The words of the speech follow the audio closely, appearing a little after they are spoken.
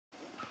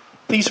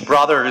These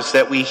brothers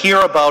that we hear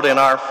about in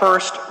our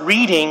first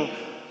reading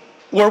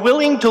were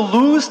willing to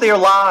lose their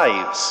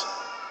lives,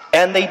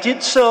 and they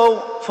did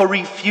so for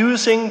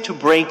refusing to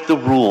break the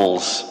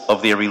rules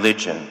of their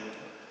religion.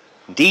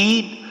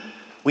 Indeed,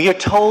 we are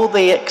told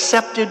they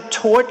accepted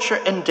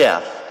torture and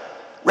death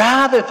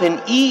rather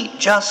than eat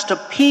just a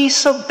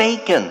piece of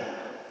bacon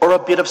or a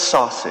bit of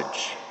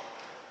sausage.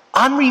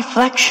 On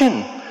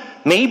reflection,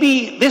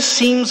 maybe this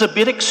seems a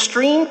bit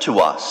extreme to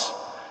us,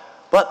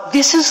 but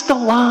this is the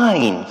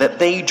line that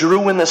they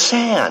drew in the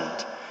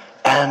sand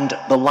and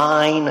the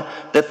line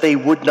that they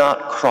would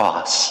not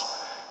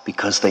cross,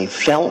 because they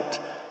felt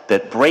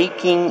that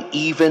breaking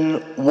even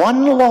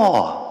one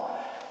law,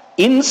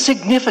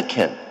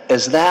 insignificant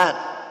as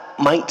that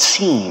might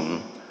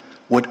seem,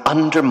 would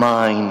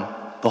undermine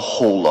the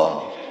whole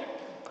law.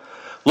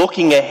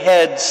 Looking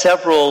ahead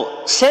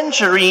several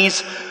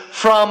centuries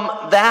from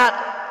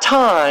that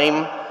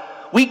time,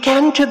 we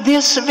can to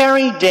this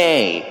very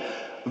day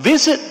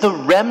visit the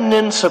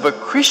remnants of a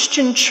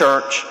Christian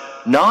church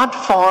not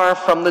far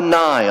from the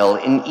Nile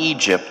in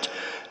Egypt,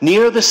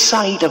 near the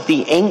site of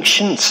the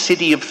ancient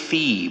city of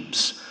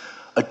Thebes,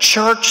 a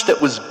church that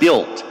was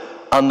built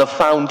on the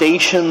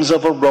foundations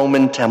of a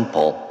Roman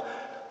temple.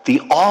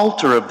 The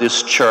altar of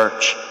this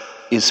church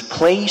is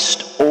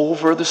placed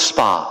over the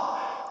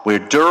spot where,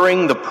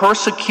 during the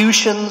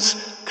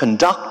persecutions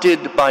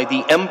conducted by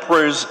the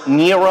emperors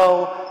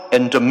Nero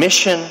and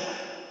Domitian,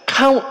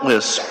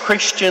 countless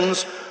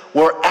Christians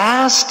were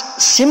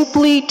asked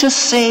simply to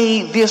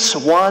say this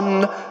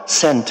one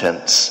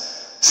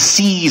sentence: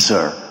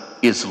 Caesar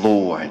is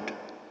Lord.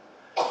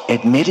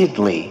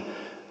 Admittedly,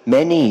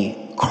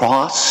 many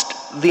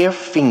crossed their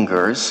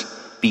fingers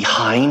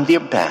behind their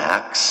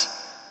backs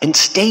and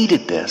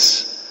stated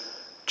this,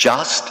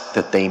 just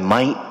that they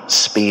might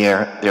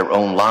spare their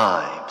own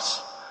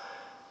lives.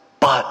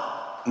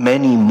 But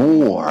many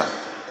more,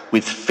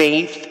 with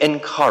faith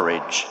and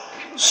courage,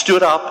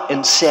 stood up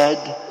and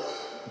said,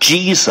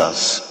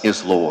 Jesus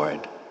is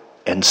Lord,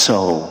 and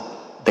so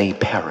they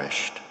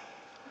perished.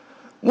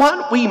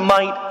 What, we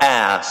might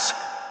ask,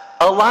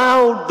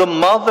 allowed the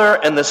mother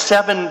and the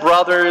 7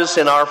 brothers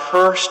in our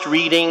first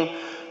reading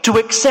to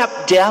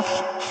accept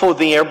death for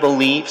their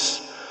beliefs?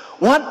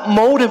 What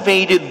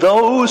motivated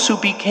those who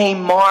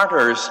became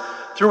martyrs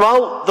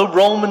throughout the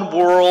Roman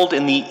world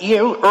in the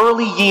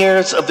early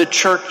years of the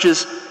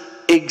church's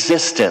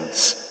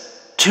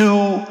existence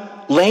to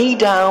lay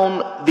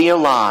down their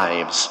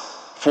lives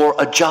for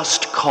a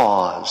just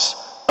cause,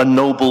 a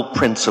noble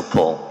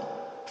principle,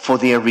 for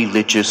their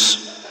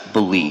religious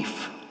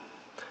belief?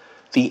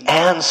 The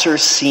answer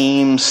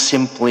seems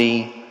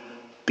simply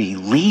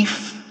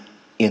belief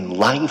in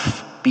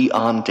life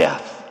beyond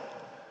death.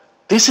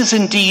 This is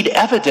indeed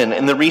evident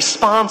in the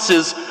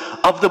responses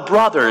of the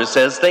brothers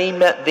as they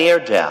met their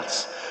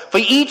deaths. For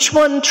each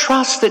one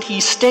trusts that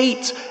he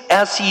states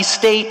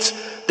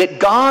that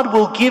God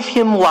will give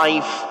him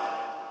life.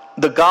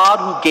 The God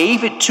who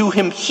gave it to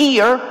him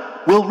here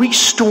will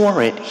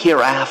restore it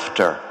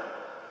hereafter.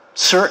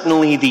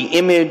 Certainly the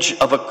image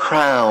of a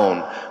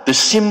crown, the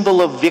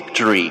symbol of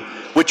victory,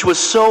 which was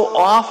so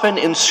often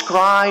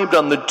inscribed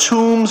on the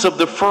tombs of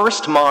the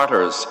first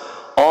martyrs,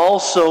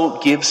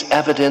 also gives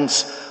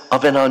evidence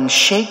of an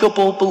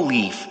unshakable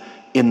belief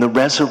in the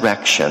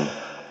resurrection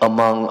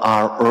among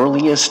our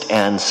earliest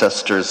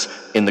ancestors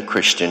in the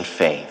Christian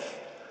faith.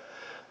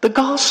 The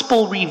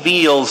gospel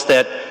reveals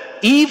that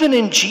even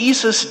in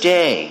Jesus'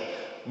 day,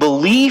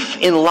 belief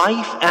in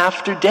life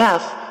after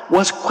death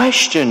was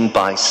questioned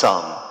by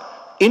some,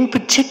 in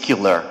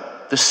particular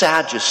the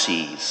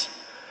Sadducees.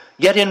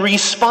 Yet in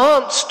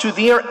response to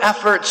their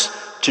efforts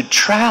to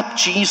trap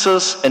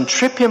Jesus and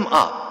trip him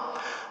up,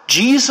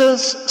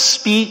 Jesus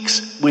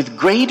speaks with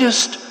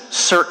greatest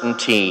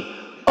certainty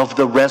of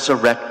the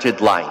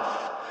resurrected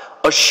life,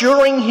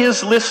 assuring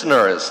his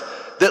listeners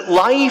that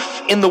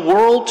life in the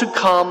world to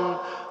come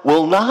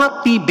will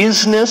not be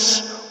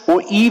business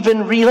or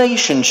even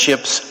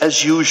relationships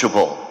as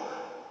usual,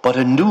 but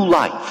a new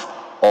life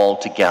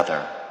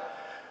altogether.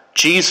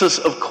 Jesus,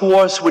 of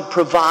course, would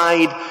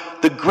provide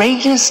the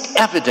greatest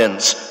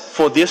evidence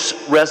for this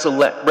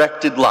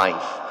resurrected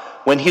life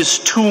when his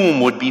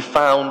tomb would be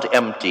found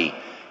empty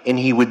and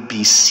he would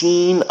be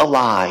seen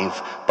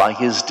alive by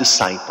his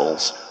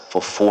disciples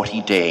for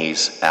 40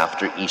 days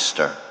after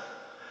Easter.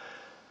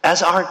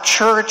 As our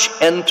church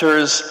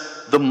enters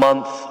the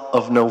month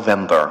of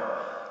November,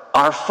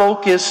 our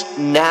focus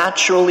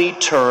naturally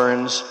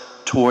turns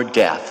toward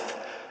death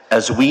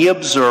as we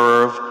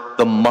observe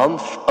the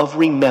month of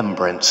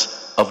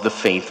remembrance of the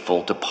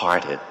faithful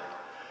departed.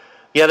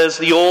 Yet as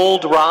the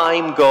old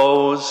rhyme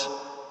goes,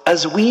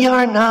 as we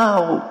are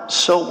now,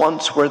 so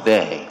once were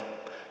they.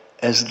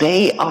 As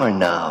they are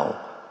now,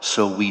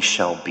 so we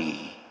shall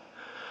be.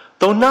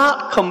 Though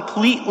not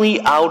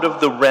completely out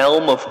of the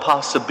realm of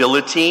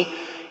possibility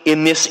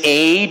in this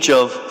age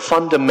of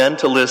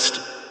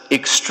fundamentalist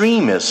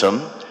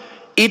extremism,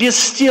 it is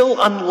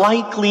still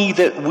unlikely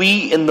that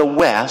we in the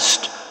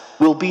West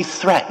will be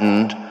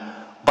threatened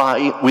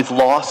with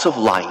loss of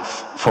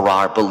life for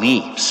our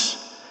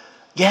beliefs.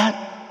 Yet,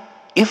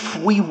 If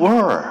we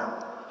were,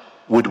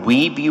 would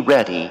we be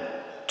ready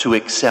to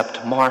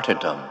accept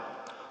martyrdom?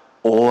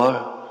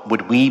 Or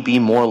would we be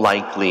more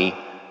likely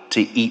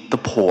to eat the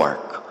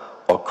pork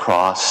or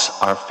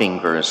cross our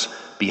fingers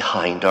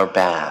behind our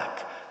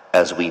back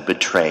as we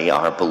betray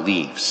our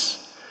beliefs?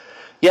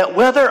 Yet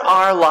whether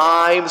our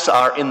lives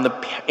are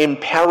in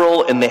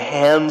peril in the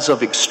hands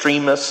of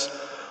extremists,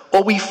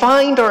 or we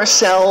find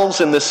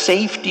ourselves in the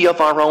safety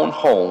of our own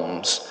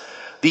homes,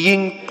 the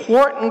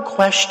important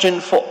question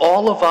for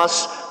all of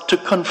us to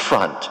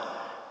confront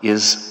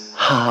is,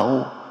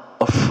 how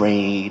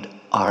afraid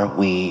are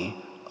we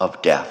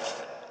of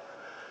death?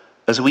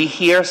 As we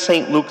hear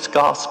St. Luke's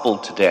Gospel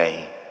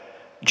today,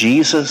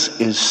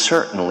 Jesus is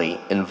certainly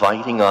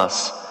inviting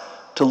us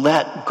to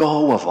let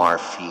go of our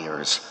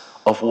fears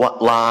of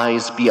what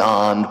lies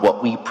beyond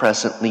what we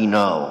presently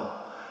know.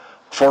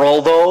 For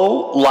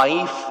although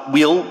life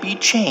will be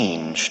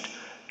changed,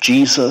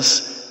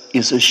 Jesus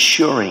is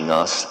assuring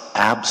us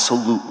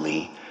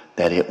absolutely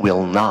that it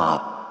will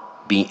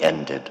not be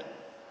ended.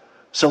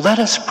 So let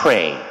us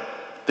pray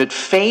that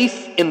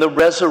faith in the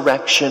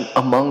resurrection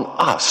among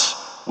us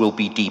will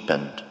be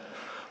deepened.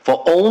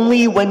 For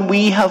only when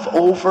we have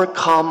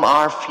overcome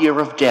our fear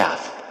of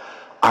death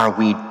are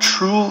we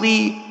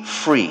truly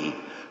free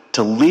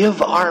to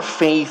live our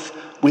faith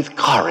with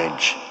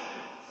courage,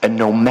 and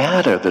no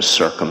matter the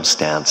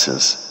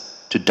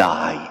circumstances, to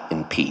die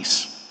in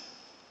peace.